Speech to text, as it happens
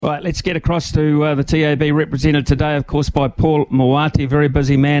Right, let's get across to the TAB, represented today, of course, by Paul Maoate, very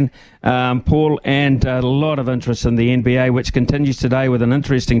busy man, Paul, and a lot of interest in the NBA, which continues today with an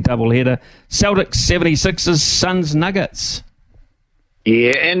interesting doubleheader. Celtics, 76ers, Suns, Nuggets.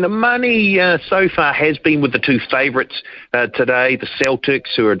 Yeah, and the money so far has been with the two favourites today, the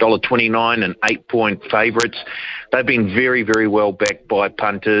Celtics, who are $1.29 and 8-point favourites. They've been very, very well backed by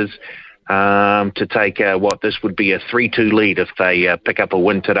punters to take what this would be a 3-2 lead if they pick up a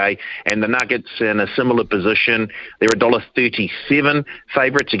win today. And the Nuggets in a similar position. They're $1.37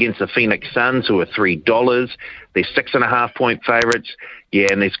 favourites against the Phoenix Suns, who are $3. They're 6.5-point favourites. Yeah,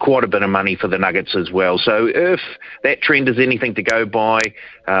 and there's quite a bit of money for the Nuggets as well. So if that trend is anything to go by,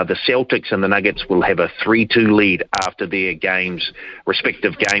 the Celtics and the Nuggets will have a 3-2 lead after their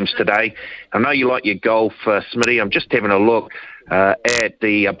respective games today. I know you like your golf, Smitty. I'm just having a look at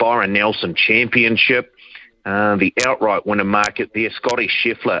the Byron Nelson Championship. The outright winner market there, Scotty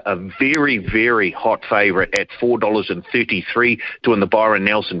Scheffler, a very, very hot favourite at $4.33 to win the Byron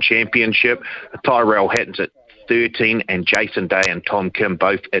Nelson Championship. Tyrell Hatton's at 13, and Jason Day and Tom Kim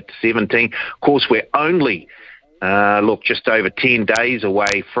both at 17. Of course, we're only just over 10 days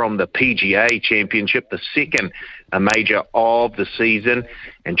away from the PGA Championship, the second major of the season.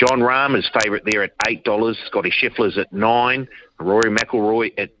 And John Rahm is favourite there at $8. Scotty Scheffler's at 9. Rory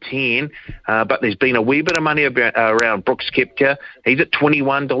McIlroy at 10. But there's been a wee bit of money around Brooks Koepka. He's at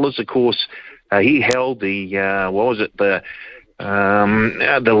 $21. Of course, he held the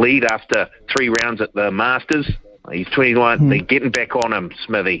the lead after 3 rounds at the Masters. He's 21. They're getting back on him,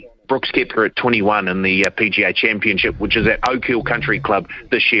 Smithy. Brooks Koepka at 21 in the PGA Championship, which is at Oak Hill Country Club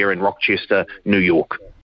this year in Rochester, New York.